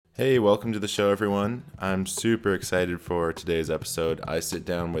Hey, welcome to the show, everyone. I'm super excited for today's episode. I sit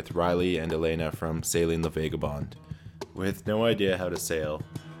down with Riley and Elena from Sailing Le Vagabond. With no idea how to sail,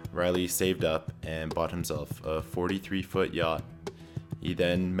 Riley saved up and bought himself a 43-foot yacht. He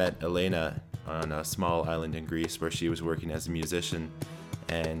then met Elena on a small island in Greece where she was working as a musician,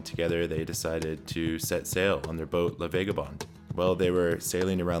 and together they decided to set sail on their boat Le Vagabond. While they were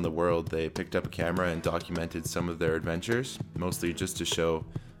sailing around the world, they picked up a camera and documented some of their adventures, mostly just to show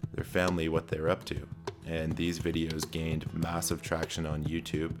their family what they're up to. And these videos gained massive traction on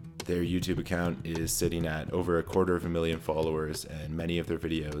YouTube. Their YouTube account is sitting at over 250,000 followers, and many of their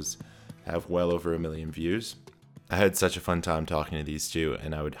videos have well over 1 million views. I had such a fun time talking to these two,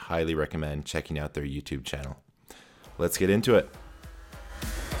 and I would highly recommend checking out their YouTube channel. Let's get into it.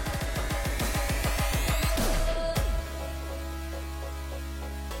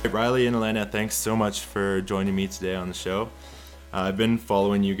 Riley and Elena, thanks so much for joining me today on the show. I've been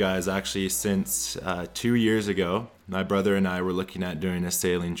following you guys actually since 2 years ago. My brother and I were looking at doing a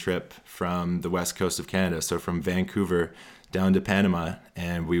sailing trip from the west coast of Canada, so from Vancouver down to Panama,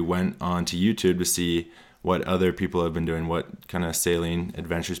 and we went on to YouTube to see what other people have been doing, what kind of sailing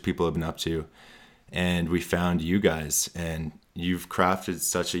adventures people have been up to, and we found you guys, and you've crafted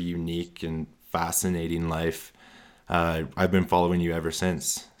such a unique and fascinating life. I've been following you ever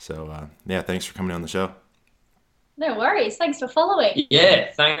since, so yeah, thanks for coming on the show. No worries. Thanks for following.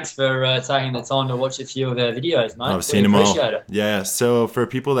 Yeah, thanks for taking the time to watch a few of our videos, mate. I've seen them all. Appreciate it. Yeah, so for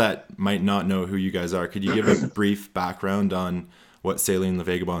people that might not know who you guys are, could you give a brief background on what Sailing Le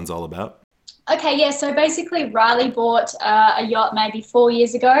Vagabond's all about? Okay, yeah, so basically Riley bought a yacht maybe 4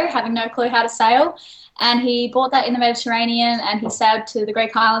 years ago, having no clue how to sail, and he bought that in the Mediterranean, and he sailed to the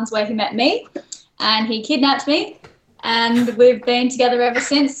Greek islands where he met me, and he kidnapped me. And we've been together ever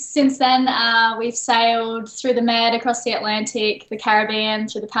since. Since then, we've sailed through the Med, across the Atlantic, the Caribbean,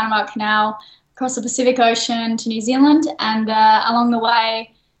 through the Panama Canal, across the Pacific Ocean to New Zealand. And along the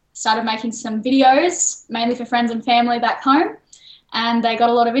way, started making some videos, mainly for friends and family back home. And they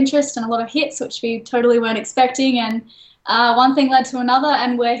got a lot of interest and a lot of hits, which we totally weren't expecting. And one thing led to another,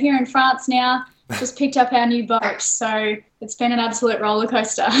 and we're here in France now. Just picked up our new boat, so it's been an absolute roller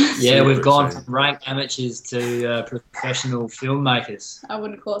coaster. Yeah, we've gone from rank amateurs to professional filmmakers. I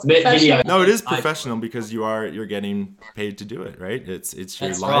wouldn't call it professional. No, it is professional because you're getting paid to do it, right? It's your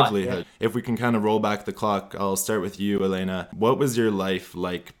That's livelihood. right, If we can kind of roll back the clock, I'll start with you, Elena. What was your life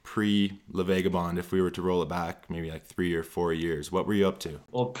like pre Le Vagabond? If we were to roll it back, maybe like 3 or 4 years, what were you up to?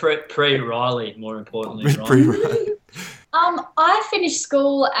 Or pre-Riley, more importantly. Right? Pre- I finished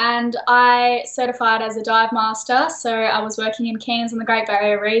school and I certified as a dive master. So I was working in Cairns on the Great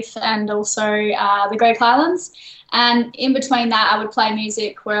Barrier Reef and also the Greek Islands. And in between that, I would play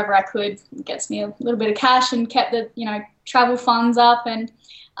music wherever I could. It gets me a little bit of cash and kept the travel funds up. And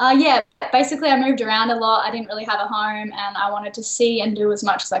yeah, basically I moved around a lot. I didn't really have a home, and I wanted to see and do as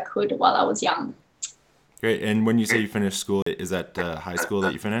much as I could while I was young. Great. And when you say you finished school, is that high school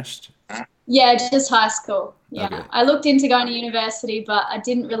that you finished? Yeah, just high school. Yeah, Okay. I looked into going to university, but I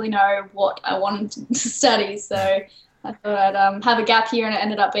didn't really know what I wanted to study, so I thought I'd have a gap year, and it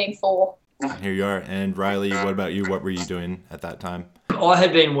ended up being 4. Here you are. And Riley, what about you? What were you doing at that time? I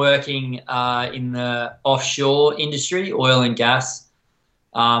had been working in the offshore industry, oil and gas,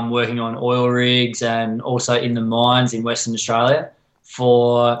 working on oil rigs and also in the mines in Western Australia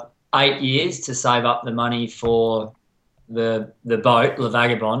for 8 years to save up the money for the boat, Le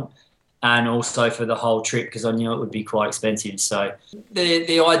Vagabond, and also for the whole trip because I knew it would be quite expensive. So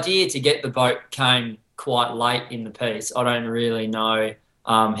the idea to get the boat came quite late in the piece. I don't really know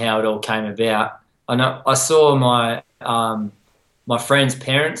how it all came about. I know I saw my friend's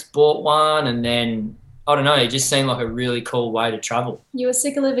parents bought one, and then I don't know, it just seemed like a really cool way to travel. You were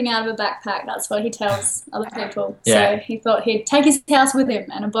sick of living out of a backpack, that's what he tells other people. Yeah. So he thought he'd take his house with him,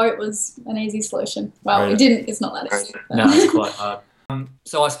 and a boat was an easy solution. Well, Right. it didn't, it's not that easy. No, it's quite hard.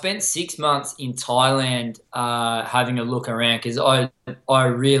 So I spent 6 months in Thailand having a look around because I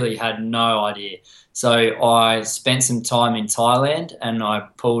really had no idea. So I spent some time in Thailand and I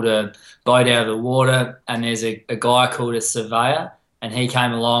pulled a boat out of the water, and there's a guy called a surveyor, and he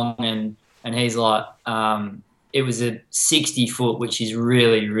came along and he's like, it was a 60 foot, which is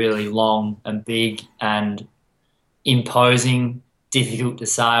really, really long and big and imposing, difficult to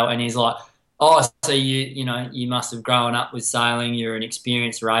sail. And he's like, oh, so you must have grown up with sailing, you're an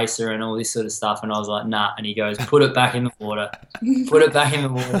experienced racer and all this sort of stuff. And I was like, nah. And he goes, put it back in the water. Put it back in the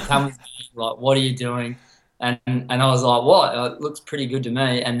water. Come with me. Like, what are you doing? And I was like, what? It looks pretty good to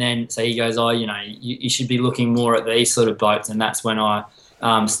me. And then so he goes, oh, you should be looking more at these sort of boats. And that's when I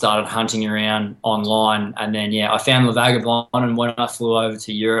started hunting around online, and then I found Le Vagabond, and when I flew over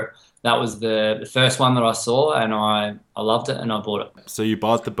to Europe, that was the first one that I saw, and I loved it, and I bought it. So you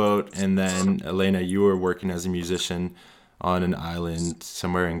bought the boat, and then Elena, you were working as a musician on an island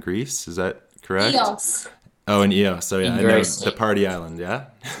somewhere in Greece. Is that correct? Eos. Oh, in Eos. So yeah, In I know Greece. the party island. Yeah.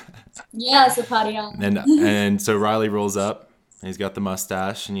 Yeah, it's a party on. And so Riley rolls up. And he's got the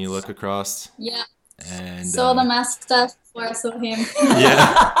mustache, and you look across, Yeah. and Saw the mustache before I saw him.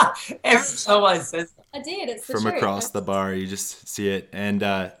 yeah, Everyone always says that. I did. It's the from truth. across the bar, you just see it.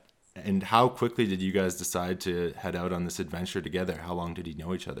 And how quickly did you guys decide to head out on this adventure together? How long did you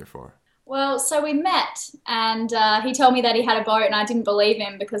know each other for? Well, so we met, and he told me that he had a boat, and I didn't believe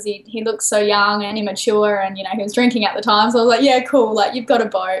him because he looked so young and immature, and he was drinking at the time. So I was like, yeah, cool, like you've got a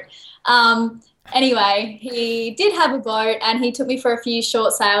boat. Anyway, he did have a boat, and he took me for a few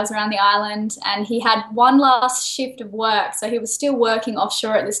short sails around the island, and he had one last shift of work, so he was still working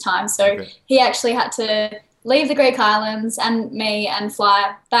offshore at this time. So Okay. he actually had to leave the Greek islands and me and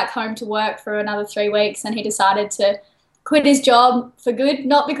fly back home to work for another 3 weeks, and he decided to quit his job for good,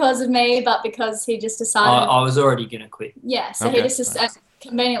 not because of me, but because he just decided. I was already going to quit. Yeah, so Okay. he just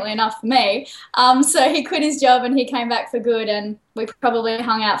conveniently enough for me. So he quit his job and he came back for good, and we probably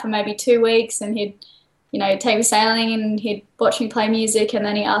hung out for maybe 2 weeks, and he'd, take me sailing and he'd watch me play music, and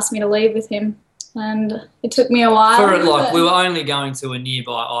then he asked me to leave with him, and it took me a while. but- We were only going to a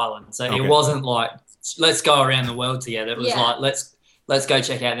nearby island, so Okay. it wasn't like let's go around the world together. It was Yeah. like let's go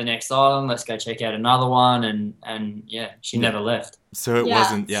check out the next island, let's go check out another one, and she never left. So it Yeah.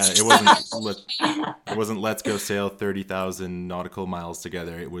 wasn't. Yeah, it wasn't. Let's go sail 30,000 nautical miles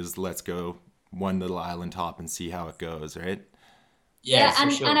together. It was let's go one little island hop and see how it goes. Right. Yeah, for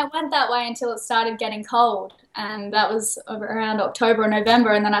and, sure. and it went that way until it started getting cold, and that was around October or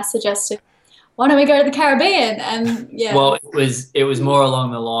November, and then I suggested, why don't we go to the Caribbean? And yeah. Well, it was more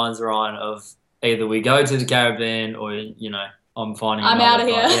along the lines, Ryan, of either we go to the Caribbean or I'm finding I'm another outta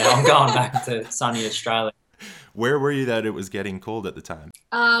here. flight. Yeah, I'm going back to sunny Australia. Where were you that it was getting cold at the time?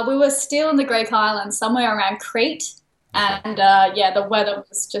 We were still in the Greek islands, somewhere around Crete. And the weather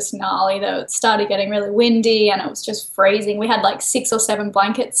was just gnarly. It started getting really windy, and it was just freezing. We had like 6 or 7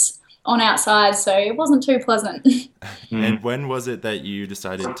 blankets on outside, so it wasn't too pleasant. And when was it that you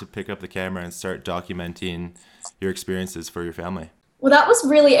decided to pick up the camera and start documenting your experiences for your family? Well, that was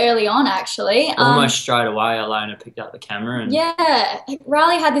really early on, actually. Almost straight away, Elena picked up the camera and Yeah,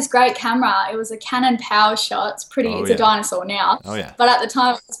 Riley had this great camera. It was a Canon PowerShot. It's Oh, it's yeah. a dinosaur now. Oh yeah. But at the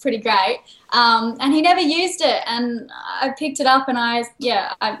time it was pretty great. And he never used it, and I picked it up, and I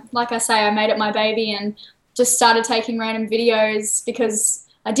like I say, I made it my baby and just started taking random videos because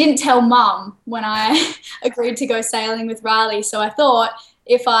I didn't tell Mum when I agreed to go sailing with Riley. So I thought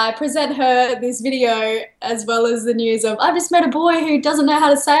if I present her this video as well as the news of I've just met a boy who doesn't know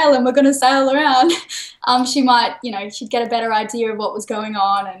how to sail and we're going to sail around, she might, she'd get a better idea of what was going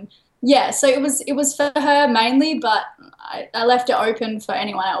on. And yeah, so it was for her mainly, but I left it open for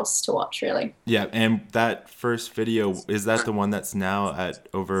anyone else to watch, really. Yeah, and that first video, is that the one that's now at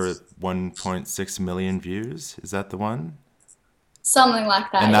over 1.6 million views? Is that the one? Something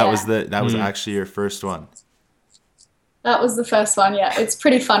like that. And that yeah. was actually your first one. That was the first one. Yeah, it's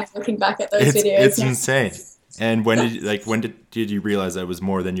pretty funny looking back at those videos. It's yeah. insane. And when did you realize that was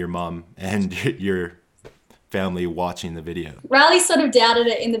more than your mom and your family watching the video? Riley sort of doubted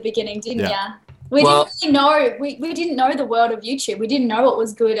it in the beginning, didn't Yeah. ya? We didn't really know. We didn't know the world of YouTube. We didn't know what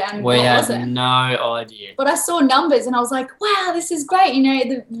was good and we what had wasn't. no idea. But I saw numbers and I was like, wow, this is great.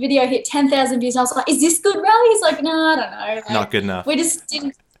 The video hit 10,000 views. And I was like, is this good, Riley? He's like, no, I don't know. Like, Not good enough. We just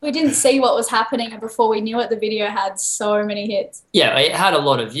didn't see what was happening, and before we knew it, the video had so many hits. Yeah, it had a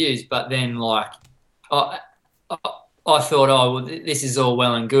lot of views, but then I thought, oh, well, this is all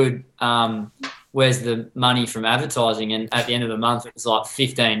well and good. Where's the money from advertising? And at the end of the month, it was like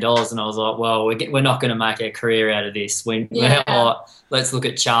 $15, and I was like, well, we're not going to make a career out of this. Let's look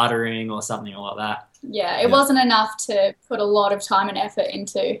at chartering or something like that. Yeah, it wasn't enough to put a lot of time and effort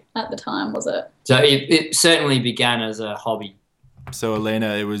into at the time, was it? So it certainly began as a hobby. So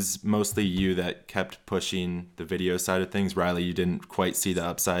Elena, it was mostly you that kept pushing the video side of things. Riley, you didn't quite see the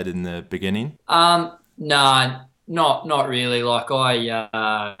upside in the beginning? No, not really.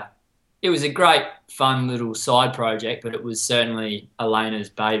 It was a great, fun little side project, but it was certainly Elena's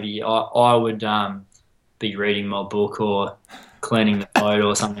baby. I would be reading my book or cleaning the boat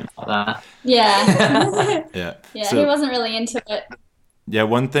or something like that. Yeah. Yeah. Yeah, So- he wasn't really into it. Yeah,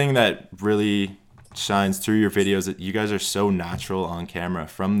 one thing that really shines through your videos that you guys are so natural on camera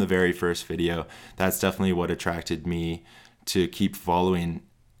from the very first video. That's definitely what attracted me to keep following.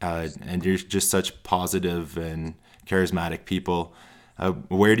 And you're just such positive and charismatic people.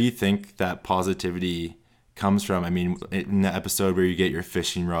 Where do you think that positivity comes from? I mean, in the episode where you get your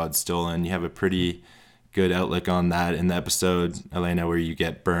fishing rod stolen, you have a pretty good outlook on that. In the episode, Elena, where you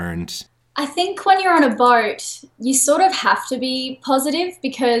get burned. I think when you're on a boat, you sort of have to be positive,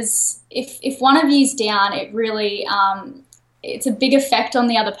 because if one of you's down, it really it's a big effect on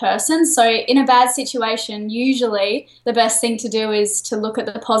the other person. So in a bad situation, usually the best thing to do is to look at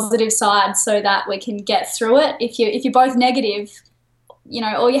the positive side so that we can get through it. If you're both negative,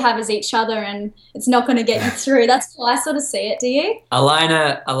 all you have is each other, and it's not going to get you through. That's how I sort of see it. Do you?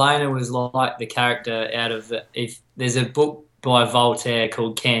 Elena was like the character out of if there's a book by Voltaire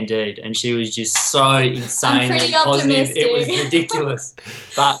called Candide, and she was just so insanely positive. It was ridiculous.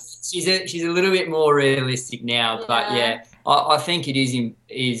 But she's a little bit more realistic now. Yeah. But yeah, I think it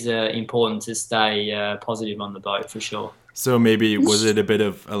is important to stay positive on the boat for sure. So maybe was it a bit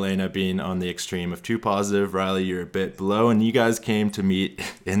of Elena being on the extreme of too positive, Riley, you're a bit below, and you guys came to meet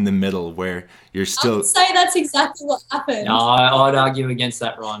in the middle where you're still... I would say that's exactly what happened. No, I'd argue against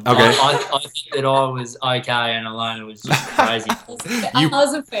that, Ron. Okay. I think that I was okay and Elena was just crazy. I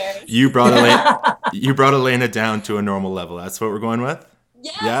was a fairy. You brought Elena down to a normal level. That's what we're going with?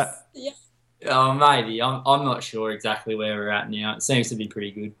 Yes. Yeah. Oh, maybe. I'm not sure exactly where we're at now. It seems to be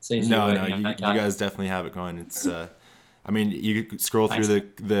pretty good. You guys definitely have it going. It's... I mean, you scroll through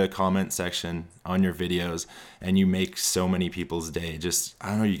the comment section on your videos and you make so many people's day. Just, I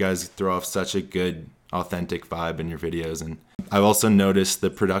don't know, you guys throw off such a good, authentic vibe in your videos. And I've also noticed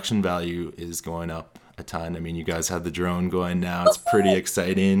the production value is going up a ton. I mean, you guys have the drone going now. It's pretty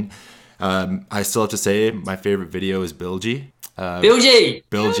exciting. I still have to say my favorite video is Bilgy. Bilgy!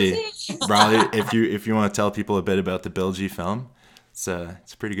 Riley, if you want to tell people a bit about the Bilgy film, it's a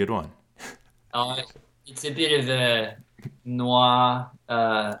pretty good one. It's a bit of a noir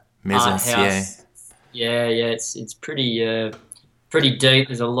mise-en-scène. Yeah, it's pretty deep.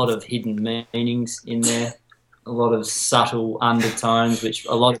 There's a lot of hidden meanings in there, a lot of subtle undertones, which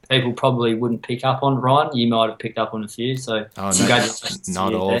a lot of people probably wouldn't pick up on. Ryan, you might have picked up on a few. So congratulations.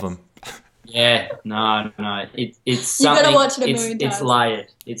 Not all of them. Yeah, no. It's something. You gotta watch it a million times. It's layered.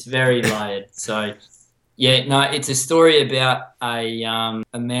 It's very layered. So. Yeah, no, it's a story about a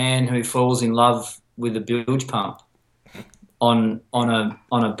man who falls in love with a bilge pump on a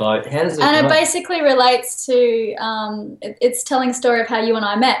boat. How does it? And it basically relates to it's telling a story of how you and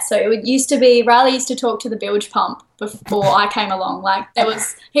I met. So it used to be Riley used to talk to the bilge pump before I came along. Like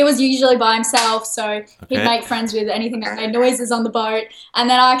he was usually by himself, so he'd make friends with anything that made noises on the boat. And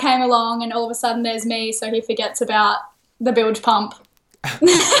then I came along, and all of a sudden there's me, so he forgets about the bilge pump.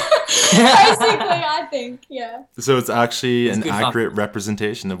 Basically, I think, yeah. So it's actually an accurate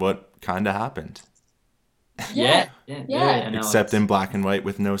representation of what kind of happened. Yeah. Except in black and white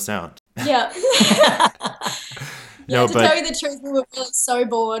with no sound. Yeah. To tell you the truth, we were really so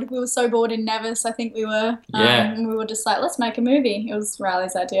bored. We were so bored in Nevis. I think we were. And we were just like, let's make a movie. It was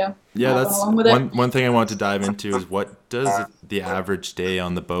Riley's idea. Yeah, that's one thing I want to dive into is what does the average day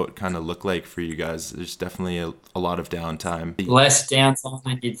on the boat kind of look like for you guys? There's definitely a lot of downtime. Less downtime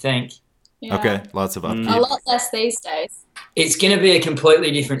than you'd think. Yeah. Okay, lots of upkeep. A lot less these days. It's going to be a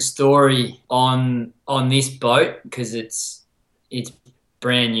completely different story on this boat because it's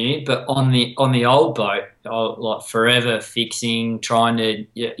brand new, but on the old boat, like forever fixing, trying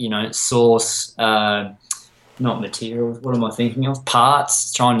to source not materials. What am I thinking of?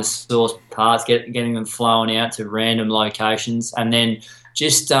 Parts. Trying to source parts, getting them flown out to random locations, and then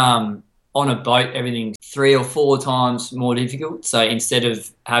just on a boat, everything's 3 or 4 times more difficult. So instead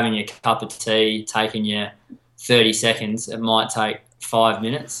of having a cup of tea taking you 30 seconds, it might take 5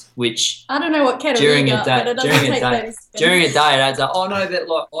 minutes, which I don't know what kettle during you a got, day, during a day it adds up. Oh no, but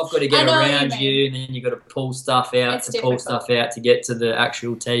like I've got to get around you, and then you got to pull stuff out to get to the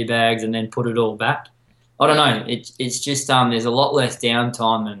actual tea bags, and then put it all back. I don't know. It's just there's a lot less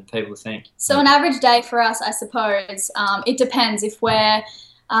downtime than people think. So an average day for us, I suppose, it depends if we're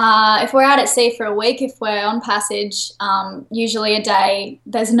out at sea for a week, if we're on passage, usually a day,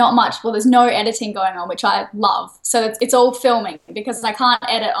 there's not much, there's no editing going on, which I love. So it's all filming because I can't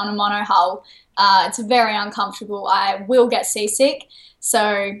edit on a mono hull. It's very uncomfortable. I will get seasick.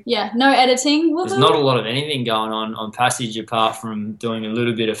 So, yeah, no editing. There's not a lot of anything going on passage apart from doing a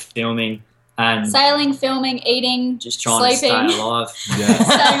little bit of filming and sailing, filming, eating, just trying sleeping. To stay alive. Yeah.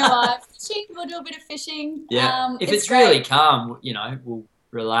 Staying alive. Fishing, we'll do a bit of fishing. Yeah. If it's really calm, we'll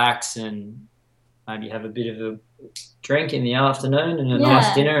relax and maybe have a bit of a drink in the afternoon and a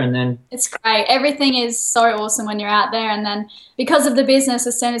nice dinner, and then it's great. Everything is so awesome when you're out there, and then because of the business,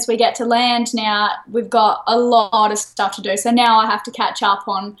 as soon as we get to land now, we've got a lot of stuff to do. So now I have to catch up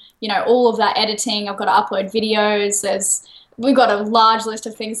on all of that editing. I've got to upload videos. There's we've got a large list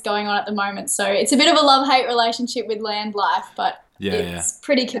of things going on at the moment. So it's a bit of a love-hate relationship with land life, but it's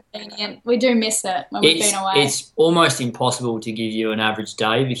pretty convenient. We do miss it when we've been away. It's almost impossible to give you an average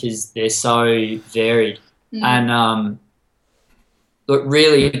day because they're so varied. And look,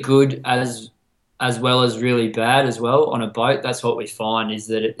 really good as well as really bad as well on a boat. That's what we find is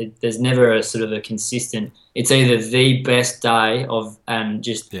that there's never a sort of a consistent. It's either the best day and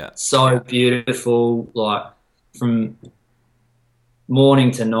just so beautiful, like from morning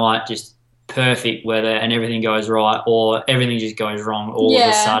to night, just perfect weather and everything goes right, or everything just goes wrong all of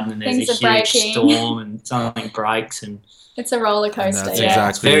a sudden and there's a huge storm and something breaks and it's a roller coaster. That's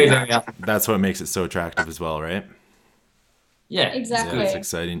exactly. Very, very up. That's what makes it so attractive as well, right? Yeah, exactly. Yeah, it's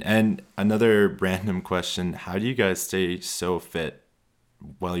exciting. And another random question: how do you guys stay so fit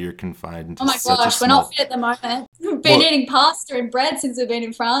while you're confined to such a we're not fit at the moment. We've been eating pasta and bread since we've been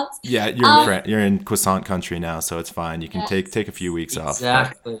in France. Yeah, you're in croissant country now, so it's fine. You can take a few weeks off.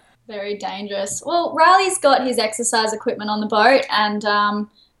 Exactly. Very dangerous. Well, Riley's got his exercise equipment on the boat, and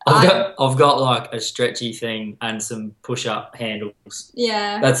I've got like a stretchy thing and some push-up handles.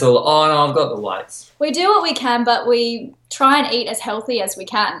 Yeah. That's all. Oh no, I've got the weights. We do what we can, but we try and eat as healthy as we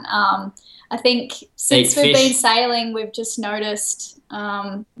can. I think since we've been sailing, we've just noticed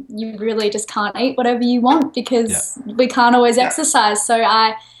you really just can't eat whatever you want because we can't always exercise. So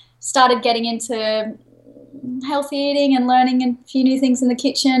I started getting into healthy eating and learning a few new things in the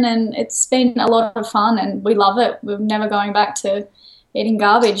kitchen, and it's been a lot of fun and we love it. We're never going back to eating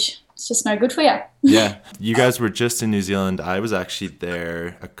garbage. It's just no good for you. Yeah. You guys were just in New Zealand. I was actually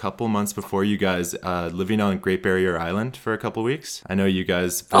there a couple months before you guys, living on Great Barrier Island for a couple weeks. I know you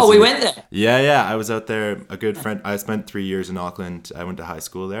guys visited. Oh, we went there. Yeah. I was out there. A good friend. I spent 3 years in Auckland. I went to high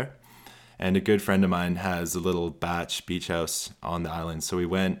school there. And a good friend of mine has a little beach house on the island. So we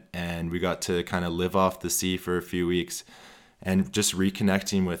went and we got to kind of live off the sea for a few weeks and just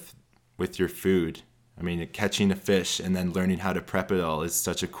reconnecting with your food. I mean, catching a fish and then learning how to prep it all is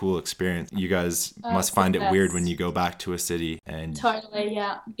such a cool experience. You guys must find it weird when you go back to a city. And totally,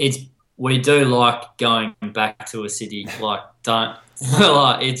 yeah. We do like going back to a city. Like,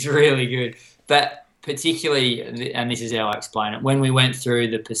 it's really good. But particularly, and this is how I explain it, when we went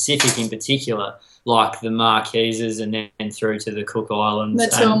through the Pacific in particular, like the Marquesas and then through to the Cook Islands and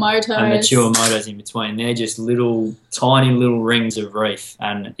the Tuamotus in between, they're just tiny little rings of reef,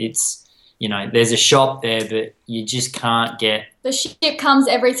 and it's, there's a shop there, but you just can't get. The ship comes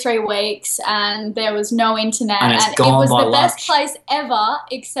every 3 weeks, and there was no internet, and it was the best place ever,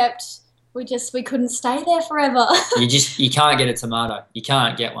 except we couldn't stay there forever. You can't get a tomato. You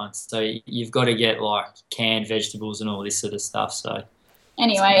can't get one. So you've got to get like canned vegetables and all this sort of stuff. So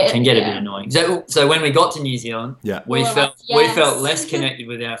anyway, it can get a bit annoying. So when we got to New Zealand, we felt less connected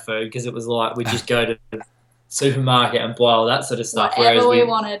with our food because it was like we just go to the supermarket and buy all that sort of stuff. Whatever we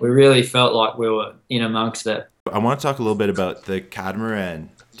wanted. We really felt like we were in amongst it. I want to talk a little bit about the catamaran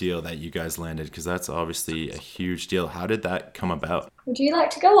deal that you guys landed, because that's obviously a huge deal. How did that come about? Would you like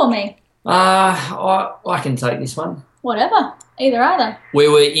to go or me? I can take this one. Whatever. Either. We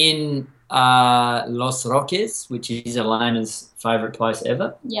were in Los Roques, which is Elena's favourite place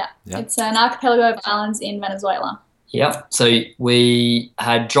ever. Yeah. It's an archipelago of islands in Venezuela. Yeah. So we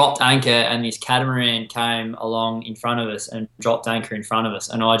had dropped anchor and this catamaran came along in front of us and dropped anchor in front of us.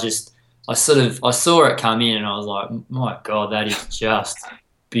 And I saw it come in and I was like, my God, that is just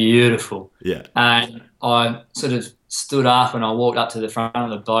beautiful. Yeah. And I sort of stood up and I walked up to the front of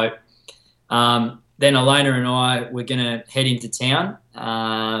the boat. Then Elena and I were going to head into town.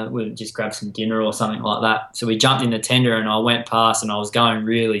 We'll just grab some dinner or something like that. So we jumped in the tender and I went past and I was going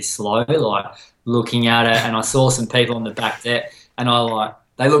really slow, like looking at it. And I saw some people on the back deck and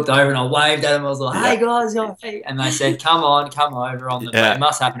they looked over and I waved at them. I was like, hey guys, and they said, come over on the boat. It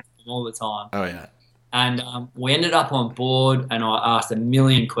must happen to them all the time. Oh yeah. And we ended up on board and I asked a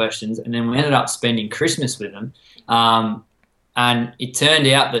million questions and then we ended up spending Christmas with them. And it turned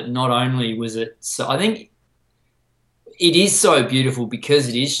out that not only was it so, I think it is so beautiful because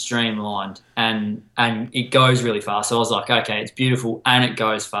it is streamlined and it goes really fast. So I was like, okay, it's beautiful and it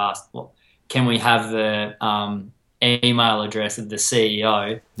goes fast. Well, can we have the email address of the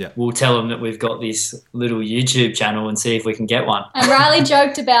CEO? Yeah. We'll tell them that we've got this little YouTube channel and see if we can get one. And Riley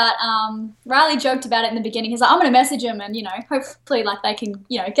joked about it in the beginning. He's like, I'm going to message him and, hopefully like they can,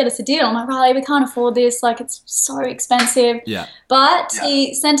 get us a deal. I'm like, Riley, we can't afford this. Like it's so expensive. Yeah. But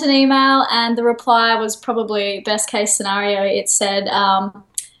he sent an email and the reply was probably best case scenario. It said,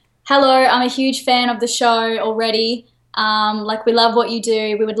 hello, I'm a huge fan of the show already. We love what you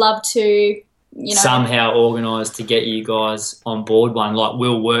do. We would love to, somehow organise to get you guys on board one, like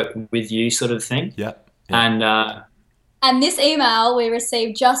we'll work with you sort of thing. Yeah. And And this email we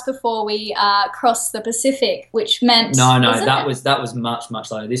received just before we crossed the Pacific, which meant No, was that was much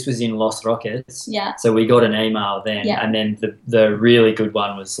later. This was in Los Rockets. Yeah. So we got an email then, Yeah. and then the really good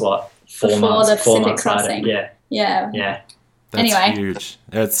one was like Before the Pacific crossing. later. Yeah. That's Anyway. huge.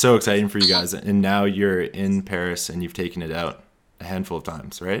 That's so exciting for you guys. And now you're in Paris and you've taken it out a handful of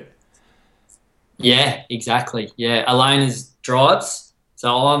times, right? Yeah, exactly. Yeah, Elena's drives,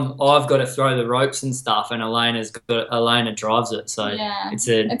 so I've got to throw the ropes and stuff, and Elena drives it. So Yeah.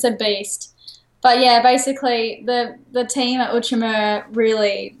 it's a beast. But yeah, basically the team at Outremer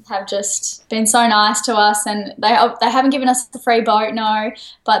really have just been so nice to us, and they haven't given us the free boat, no,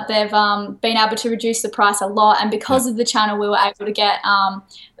 but they've been able to reduce the price a lot, and because of the channel, we were able to get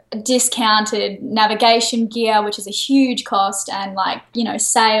discounted navigation gear, which is a huge cost, and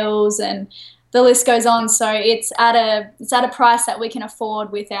sails, and the list goes on. So it's at a price that we can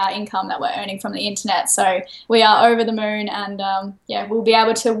afford with our income that we're earning from the internet. So we are over the moon, and we'll be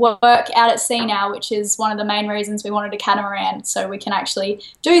able to work out at sea now, which is one of the main reasons we wanted a catamaran, so we can actually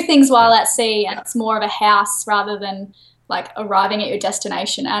do things while at sea, and it's more of a house rather than like arriving at your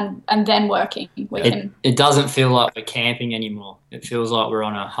destination and then working. It doesn't feel like we're camping anymore. It feels like we're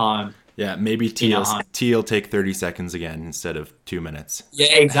on a home. Yeah, maybe tea will take 30 seconds again instead of 2 minutes.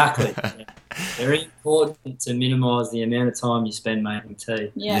 Yeah, exactly. Very important to minimise the amount of time you spend making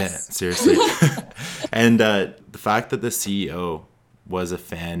tea. Yes. Yeah, seriously. And the fact that the CEO was a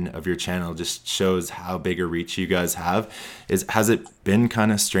fan of your channel just shows how big a reach you guys have. Has it been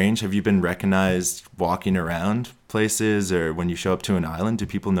kind of strange? Have you been recognized walking around places, or when you show up to an island, do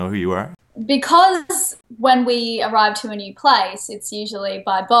people know who you are? Because when we arrive to a new place, it's usually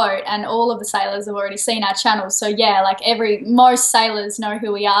by boat, and all of the sailors have already seen our channel. So yeah, most sailors know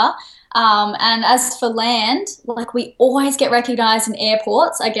who we are. And as for land, we always get recognized in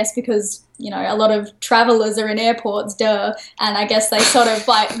airports, I guess because, a lot of travelers are in airports, duh. And I guess they sort of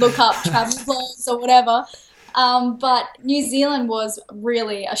look up travel vlogs or whatever. But New Zealand was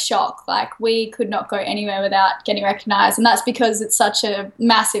really a shock. We could not go anywhere without getting recognised, and that's because it's such a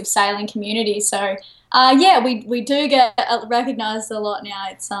massive sailing community. So, we do get recognised a lot now.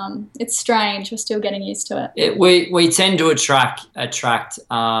 It's strange. We're still getting used to it. We tend to attract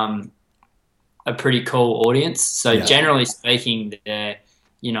a pretty cool audience. So generally speaking,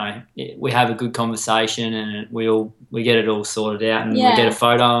 we have a good conversation, and we get it all sorted out, and we get a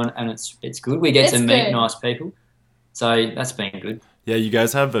photo, and it's good. We get to meet nice people, so that's been good. Yeah, you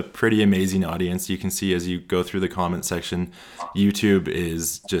guys have a pretty amazing audience. You can see as you go through the comment section, YouTube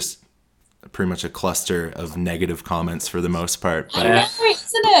is just pretty much a cluster of negative comments for the most part. But I know,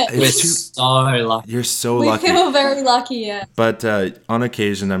 isn't it? We're so lucky. You're so lucky. We feel very lucky, yeah. But on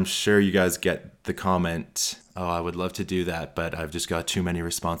occasion, I'm sure you guys get the comment, "Oh, I would love to do that, but I've just got too many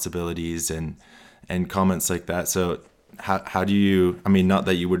responsibilities," and comments like that. So how do you, not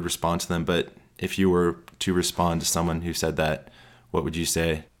that you would respond to them, but if you were to respond to someone who said that, what would you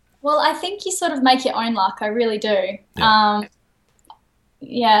say? Well, I think you sort of make your own luck. I really do.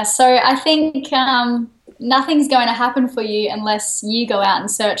 Yeah. So I think nothing's going to happen for you unless you go out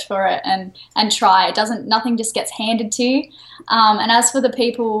and search for it and try. Nothing just gets handed to you. And as for the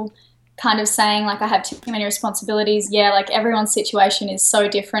people kind of saying I have too many responsibilities, everyone's situation is so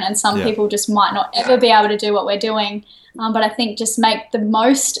different, and some people just might not ever be able to do what we're doing. But I think just make the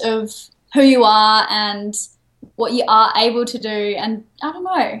most of who you are and what you are able to do. And I don't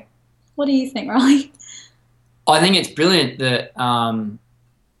know. What do you think, Riley? I think it's brilliant that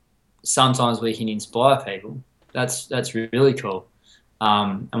sometimes we can inspire people. That's really cool.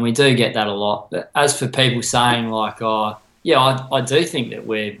 And we do get that a lot. But as for people saying I do think that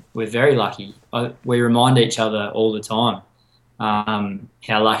we're very lucky. We remind each other all the time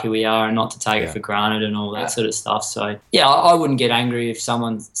how lucky we are, and not to take it for granted and all that sort of stuff. So I wouldn't get angry if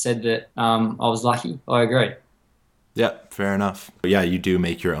someone said that I was lucky. I agree. Yeah, fair enough. But yeah, you do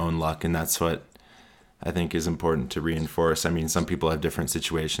make your own luck, and that's what I think is important to reinforce. Some people have different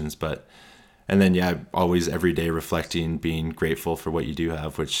situations, and then always every day reflecting, being grateful for what you do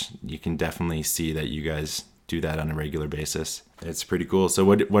have, which you can definitely see that you guys do that on a regular basis. It's pretty cool. So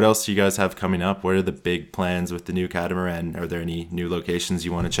what else do you guys have coming up? What are the big plans with the new catamaran? Are there any new locations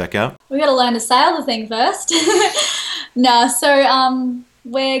you want to check out? We got to learn to sail the thing first. No, so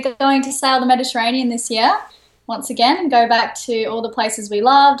we're going to sail the Mediterranean this year once again, and go back to all the places we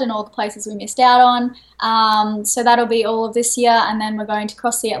loved and all the places we missed out on. So that'll be all of this year, and then we're going to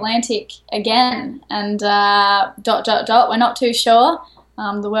cross the Atlantic again, and ... We're not too sure.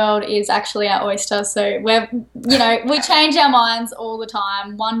 The world is actually our oyster. So we change our minds all the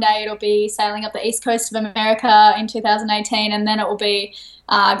time. One day it'll be sailing up the east coast of America in 2018, and then it will be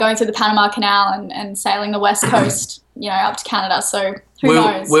going through the Panama Canal and sailing the west coast, up to Canada. So who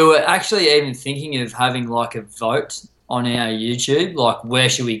knows? We were actually even thinking of having like a vote on our YouTube, like where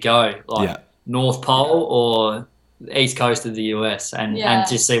should we go, like North Pole or the east coast of the US, and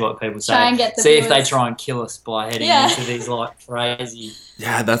just see what people say. See if they try and kill us by heading into these like crazy.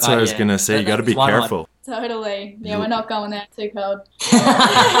 Yeah, that's what I was gonna say. You got to be careful. Totally. Yeah, we're not going there too cold.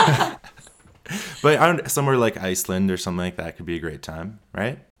 But somewhere like Iceland or something like that could be a great time,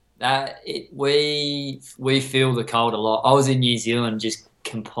 right? We feel the cold a lot. I was in New Zealand just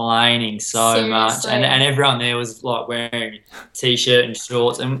complaining so much, and everyone there was like wearing t-shirt and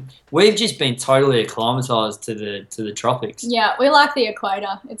shorts, and we've just been totally acclimatized to the tropics. Yeah, we like the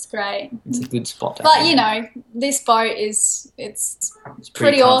equator. It's great. It's a good spot. But this boat it's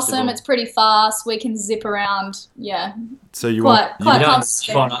pretty awesome. It's pretty fast. We can zip around. Yeah. So you don't try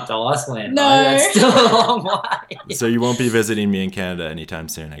not to Iceland. No, that's still a long way. So you won't be visiting me in Canada anytime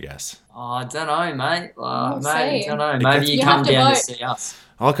soon, I guess. Oh, I don't know, mate. We'll I don't know. Maybe you come down to see us.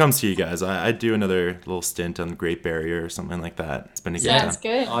 I'll come see you guys. I'd do another little stint on the Great Barrier or something like that. It's been a good time. That's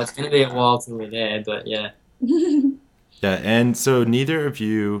good. Oh, it's going to be a while till we're there, but yeah. Yeah, and so neither of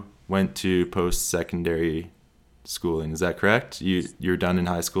you went to post-secondary schooling, is that correct? You're done in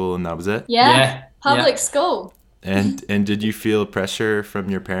high school and that was it? Yeah. Public school. And did you feel pressure from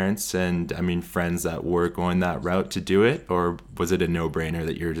your parents and friends that were going that route to do it, or was it a no-brainer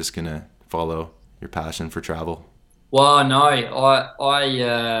that you're just gonna follow your passion for travel? Well, no,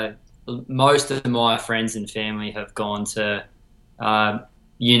 I most of my friends and family have gone to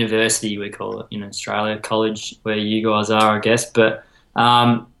university, we call it in Australia, college, where you guys are, I guess. But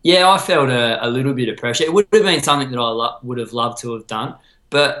I felt a little bit of pressure. It would have been something that I would have loved to have done,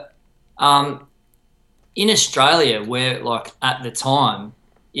 but in Australia, where like at the time,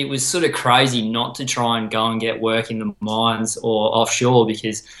 it was sort of crazy not to try and go and get work in the mines or offshore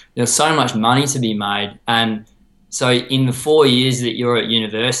because there's so much money to be made. And so in the 4 years that you're at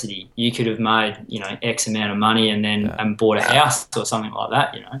university, you could have made, X amount of money and then and bought a house or something like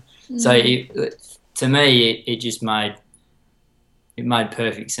that, Mm-hmm. So to me, it just made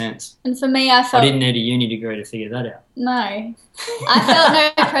perfect sense. And for me, I didn't need a uni degree to figure that out. No. I felt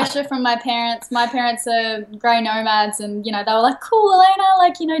no pressure from my parents. My parents are grey nomads and, they were like, cool,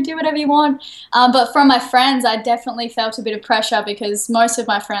 Elena, do whatever you want. But from my friends, I definitely felt a bit of pressure because most of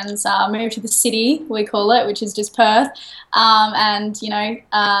my friends moved to the city, we call it, which is just Perth, and,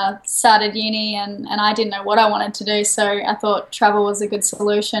 started uni and I didn't know what I wanted to do. So I thought travel was a good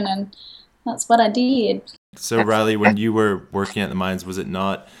solution and that's what I did. So Riley, when you were working at the mines, was it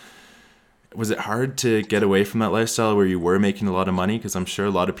hard to get away from that lifestyle where you were making a lot of money? Because I'm sure a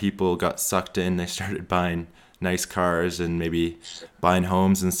lot of people got sucked in. They started buying nice cars and maybe buying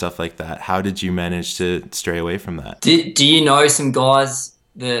homes and stuff like that. How did you manage to stray away from that? Do you know some guys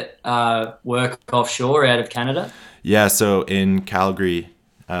that work offshore out of Canada? Yeah, so in Calgary,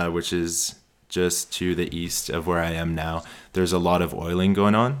 which is just to the east of where I am now, there's a lot of oiling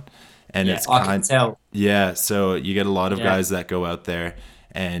going on. And I can tell. Yeah, so you get a lot of guys that go out there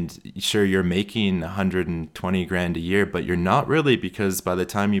and sure, you're making 120 grand a year, but you're not really, because by the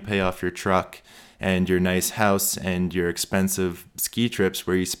time you pay off your truck and your nice house and your expensive ski trips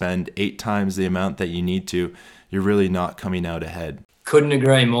where you spend 8 times the amount that you need to, you're really not coming out ahead. Couldn't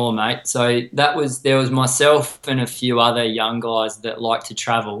agree more, mate. So there was myself and a few other young guys that like to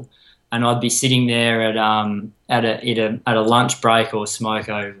travel, and I'd be sitting there at a lunch break or smoke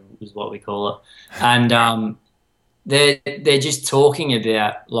over is what we call it, and they're just talking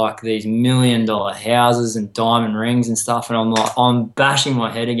about like these $1 million houses and diamond rings and stuff, and I'm bashing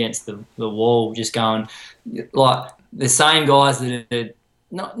my head against the wall, just going like the same guys that are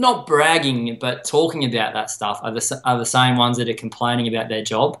not bragging but talking about that stuff are the same ones that are complaining about their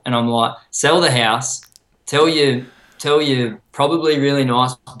job, and I'm like, sell the house, tell your probably really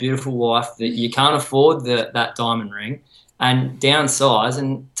nice, beautiful wife that you can't afford that diamond ring, and downsize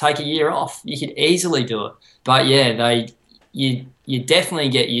and take a year off. You could easily do it. But yeah, you definitely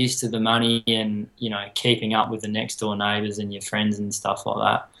get used to the money and, keeping up with the next door neighbours and your friends and stuff like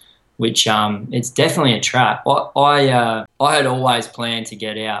that, which it's definitely a trap. I had always planned to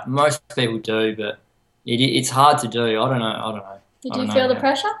get out. Most people do, but it's hard to do. I don't know. Did you feel the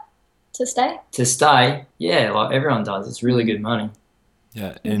pressure to stay? To stay, yeah, like everyone does. It's really good money.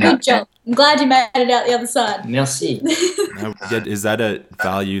 Yeah. Good job. I'm glad you made it out the other side. Merci. Is that a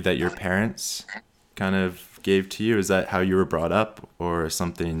value that your parents kind of gave to you? Is that how you were brought up, or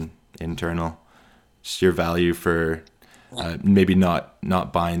something internal? Just your value for maybe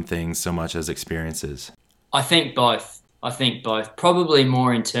not buying things so much as experiences? I think both. Probably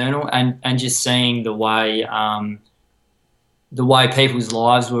more internal, and just seeing the way people's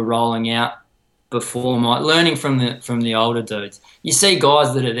lives were rolling out before learning from the older dudes. You see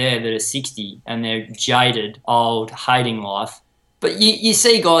guys that are there that are 60 and they're jaded, old, hating life. But you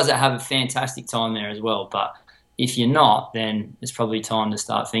see guys that have a fantastic time there as well. But if you're not, then it's probably time to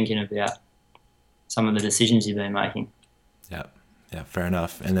start thinking about some of the decisions you've been making. Yeah, fair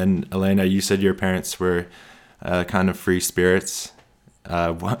enough. And then, Elena, you said your parents were kind of free spirits.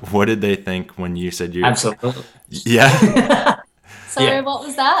 What did they think when you said you? Absolutely. Yeah. Sorry, Yeah. what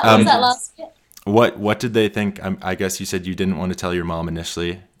was that? What was that last bit? What did they think? I guess you said you didn't want to tell your mom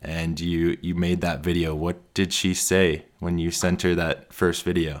initially, and you made that video. What did she say when you sent her that first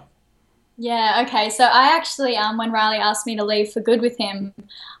video? Yeah, okay. So I actually, when Riley asked me to leave for good with him,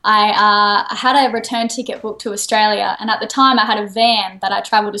 I had a return ticket booked to Australia, and at the time I had a van that I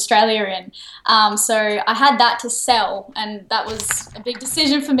travelled Australia in. So I had that to sell, and that was a big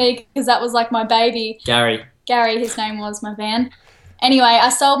decision for me because that was like my baby. Gary, his name was, my van. Anyway, I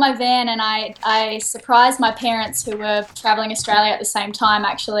sold my van and I surprised my parents who were travelling Australia at the same time,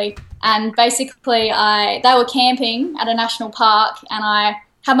 actually. And basically, they were camping at a national park, and I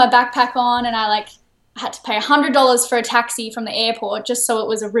had my backpack on, and I had to pay $100 for a taxi from the airport just so it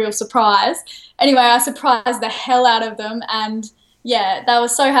was a real surprise. Anyway, I surprised the hell out of them, and yeah, they were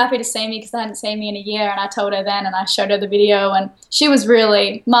so happy to see me because they hadn't seen me in a year, and I told her then, and I showed her the video, and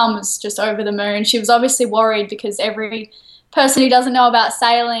Mum was just over the moon. She was obviously worried because every person who doesn't know about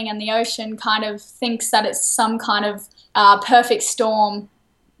sailing and the ocean kind of thinks that it's some kind of perfect storm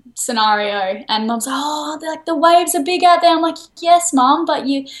scenario, and Mum's like, oh, the waves are big out there. I'm like, yes, Mum, but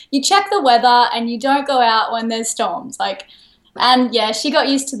you check the weather and you don't go out when there's storms. And yeah, she got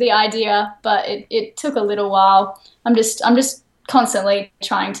used to the idea, but it took a little while. I'm just constantly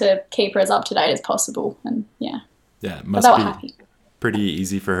trying to keep her as up to date as possible, and yeah, it must be happy. Pretty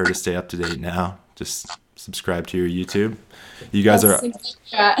easy for her to stay up to date now. Just subscribe to your YouTube. You guys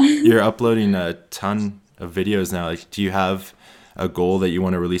you're uploading a ton of videos now. Do you have a goal that you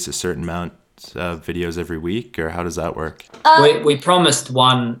want to release a certain amount of videos every week, or how does that work? We promised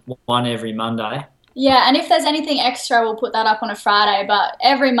one every Monday. Yeah, and if there's anything extra, we'll put that up on a Friday. But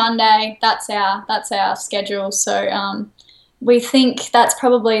every Monday, that's our schedule. So we think that's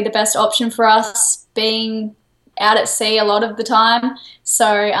probably the best option for us, being out at sea a lot of the time.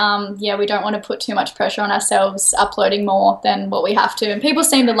 So yeah, we don't want to put too much pressure on ourselves uploading more than what we have to. And people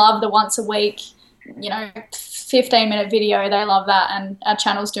seem to love the once a week, 15-minute video. They love that, and our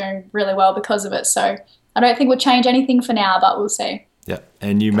channel's doing really well because of it. So I don't think we'll change anything for now, but we'll see. Yeah,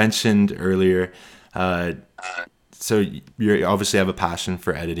 and you mentioned earlier, so you obviously have a passion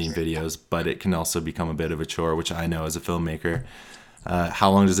for editing videos, but it can also become a bit of a chore, which I know as a filmmaker. How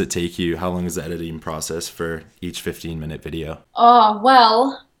long does it take you? How long is the editing process for each 15-minute video? Oh,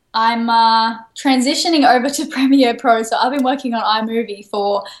 well, I'm transitioning over to Premiere Pro. So I've been working on iMovie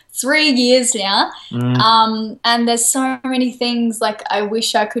for 3 years now. And there's so many things I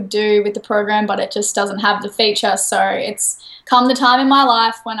wish I could do with the program, but it just doesn't have the feature. So it's come the time in my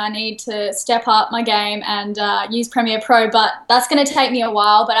life when I need to step up my game and use Premiere Pro. But that's going to take me a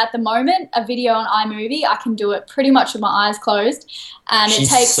while. But at the moment, a video on iMovie, I can do it pretty much with my eyes closed. And it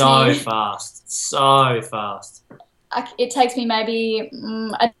takes me so fast. It takes me maybe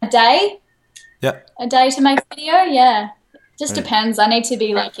a day. Yeah. A day to make a video. Yeah. Just depends. I need to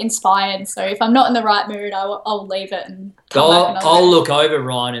be inspired. So if I'm not in the right mood, I'll leave it and come back. I'll look over,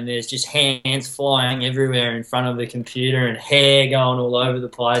 Ryan, and there's just hands flying everywhere in front of the computer and hair going all over the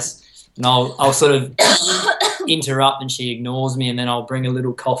place. And I'll sort of interrupt, and she ignores me, and then I'll bring a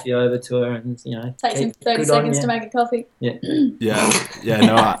little coffee over to her, and takes him 30 seconds to make a coffee. Yeah.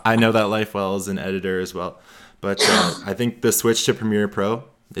 No, I know that life well as an editor as well. But I think the switch to Premiere Pro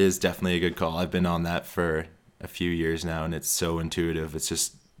is definitely a good call. I've been on that for a few years now, and it's so intuitive. It's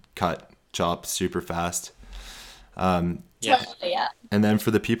just cut, chop, super fast. Totally, yeah. And then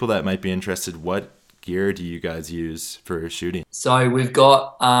for the people that might be interested, what gear do you guys use for shooting? So we've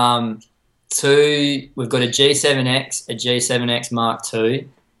got we've got a G7X, a G7X Mark II,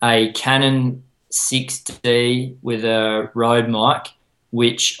 a Canon 6D with a Rode mic,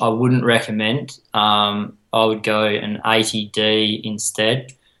 which I wouldn't recommend. I would go an 80D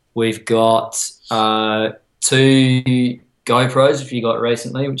instead. We've got 2 GoPros, which we got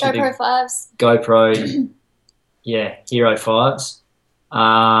recently. Which GoPro 5s. GoPro, yeah, Hero 5s.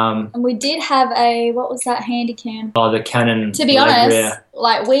 And we did have what was that handy cam? Oh, the Canon. To be honest,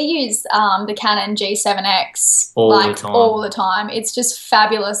 we use the Canon G7X all the time. It's just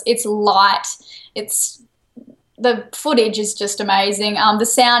fabulous. It's light. It's the footage is just amazing. The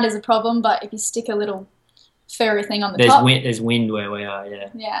sound is a problem, but if you stick a little furry thing on the top, there's wind where we are.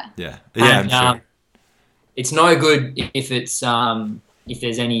 Yeah, And, I'm sure. It's no good if it's if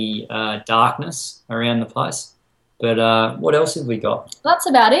there's any darkness around the place. But what else have we got? that's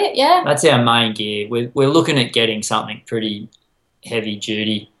about it. Yeah. That's our main gear. We're looking at getting something pretty heavy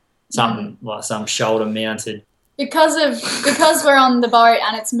duty, something like some shoulder mounted. Because we're on the boat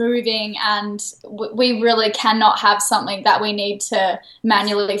and it's moving, and we really cannot have something that we need to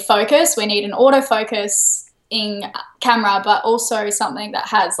manually focus. We need an autofocus in camera, but also something that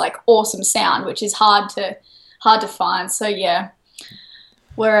has like awesome sound, which is hard to find. So yeah,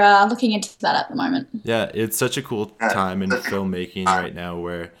 we're looking into that at the moment. Yeah, it's such a cool time in filmmaking right now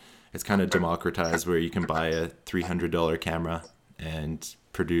where it's kind of democratized, where you can buy a $300 camera and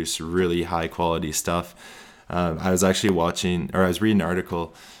produce really high quality stuff. I was actually I was reading an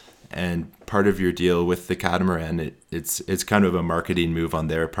article, and part of your deal with the catamaran, it's kind of a marketing move on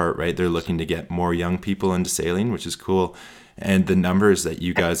their part, right? They're looking to get more young people into sailing, which is cool. And the numbers that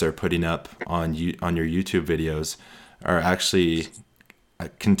you guys are putting up on your YouTube videos are actually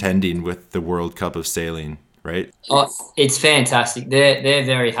contending with the World Cup of Sailing, right? Oh, it's fantastic. They're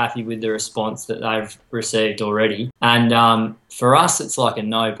very happy with the response that they've received already. And for us, it's like a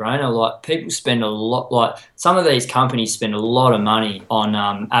no-brainer. Like, people spend a lot, like some of these companies spend a lot of money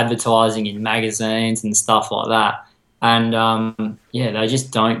on advertising in magazines and stuff like that. And yeah, they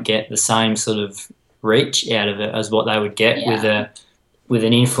just don't get the same sort of reach out of it as what they would get with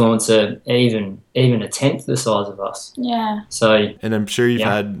an influencer even a tenth the size of us. Yeah. So, and I'm sure you've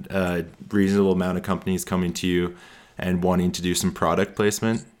had a reasonable amount of companies coming to you and wanting to do some product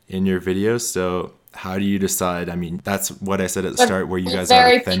placement in your videos. So how do you decide? I mean, that's what I said at the start, where you guys are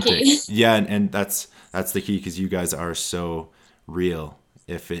authentic. Picky. Yeah, and that's the key, because you guys are so real.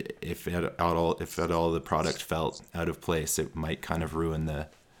 If at all the product felt out of place, it might kind of ruin the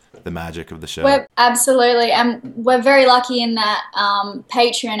magic of the show. Absolutely, and we're very lucky in that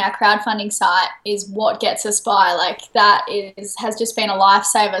Patreon, our crowdfunding site, is what gets us by. Like, that has just been a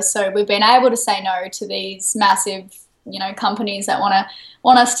lifesaver. So we've been able to say no to these massive, companies that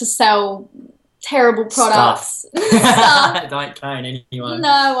want us to sell terrible products. Stuff. Don't cane anyone. No,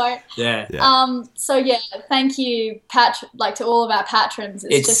 I won't. Yeah. So yeah, thank you, to all of our patrons.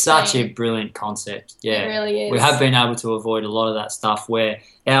 It's just such a brilliant concept. Yeah, it really is. We have been able to avoid a lot of that stuff where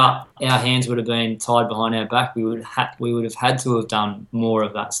our hands would have been tied behind our back. We would have had to have done more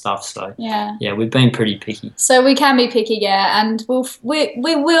of that stuff. So yeah, we've been pretty picky. So we can be picky, yeah, and we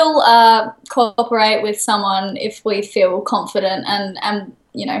will cooperate with someone if we feel confident and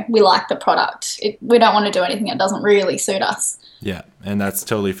we like the product. We don't want to do anything that doesn't really suit us. Yeah, and that's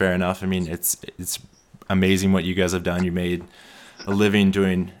totally fair enough. I mean, it's amazing what you guys have done. You made a living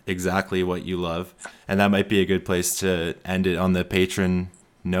doing exactly what you love, and that might be a good place to end it on the patron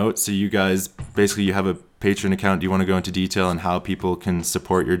note. So you guys, basically, you have a Patreon account. Do you want to go into detail on how people can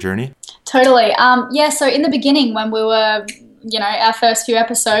support your journey? Totally. So in the beginning, when we were, our first few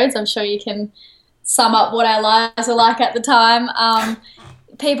episodes, I'm sure you can sum up what our lives were like at the time.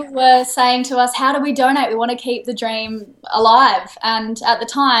 People were saying to us, how do we donate? We want to keep the dream alive. And at the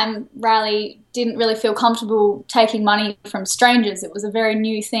time, Riley didn't really feel comfortable taking money from strangers. It was a very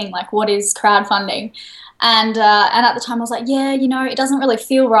new thing, like, what is crowdfunding? And at the time I was like, yeah, it doesn't really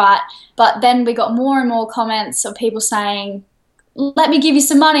feel right. But then we got more and more comments of people saying, let me give you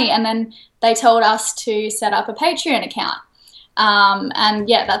some money. And then they told us to set up a Patreon account. And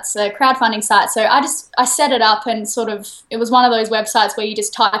yeah, that's a crowdfunding site. So I set it up, and sort of, it was one of those websites where you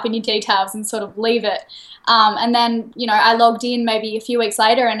just type in your details and sort of leave it. And then, I logged in maybe a few weeks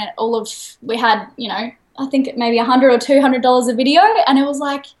later, and we had, I think maybe $100 or $200 a video. And it was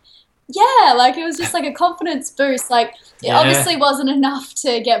like, yeah, like, it was just like a confidence boost. Like, it obviously wasn't enough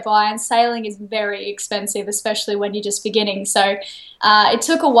to get by, and sailing is very expensive, especially when you're just beginning. So it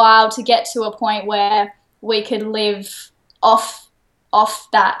took a while to get to a point where we could live off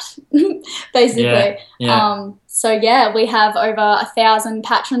that, basically. So yeah, we have over 1,000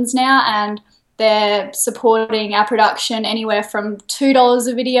 patrons now, and they're supporting our production anywhere from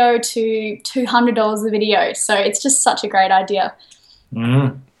 $2 a video to $200 a video. So it's just such a great idea.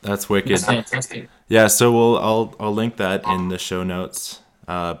 That's wicked. That's fantastic. Yeah, so I'll link that in the show notes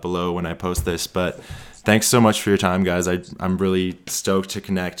below when I post this. But thanks so much for your time, guys. I'm really stoked to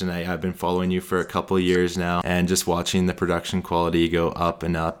connect, and I've been following you for a couple of years now, and just watching the production quality go up,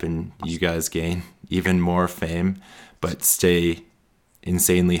 and you guys gain even more fame, but stay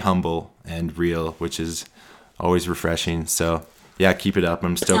insanely humble and real, which is always refreshing. So yeah, keep it up.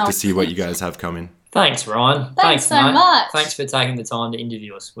 I'm stoked to see what you guys have coming. Thanks, Ryan. Thanks so mate. much. Thanks for taking the time to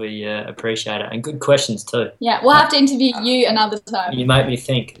interview us. We appreciate it. And good questions too. Yeah, we'll have to interview you another time. You make me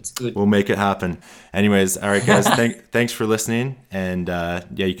think. It's good. We'll make it happen. Anyways, all right, guys. Thanks for listening. And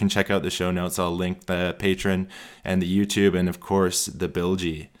you can check out the show notes. I'll link the Patreon and the YouTube, and of course the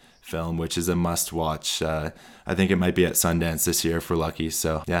Bilgi film, which is a must-watch. I think it might be at Sundance this year if we're lucky.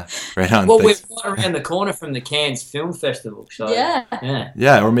 So yeah, right on. Well, Thanks. we're right around the corner from the Cannes Film Festival. So Yeah.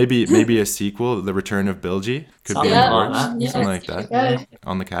 Yeah, or maybe a sequel, The Return of Bilgi, could be in the works. Something like that. Yeah.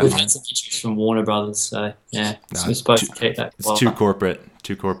 On the We've catalogue. had some interest from Warner Brothers, so yeah, Nah, we're supposed to keep that. It's too corporate.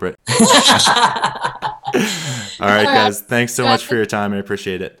 All right, guys. Thanks so much for your time. I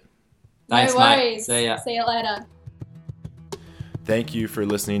appreciate it. Thanks, No mate. worries. See ya. See you later. Thank you for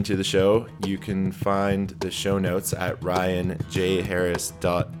listening to the show. You can find the show notes at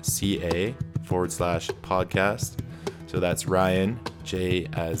ryanjharris.ca/podcast. So that's Ryan, J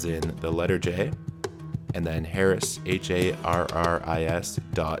as in the letter J, and then Harris, HARRIS.ca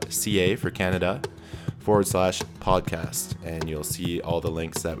for Canada /podcast. And you'll see all the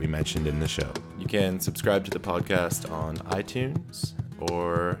links that we mentioned in the show. You can subscribe to the podcast on iTunes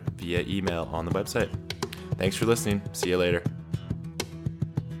or via email on the website. Thanks for listening. See you later.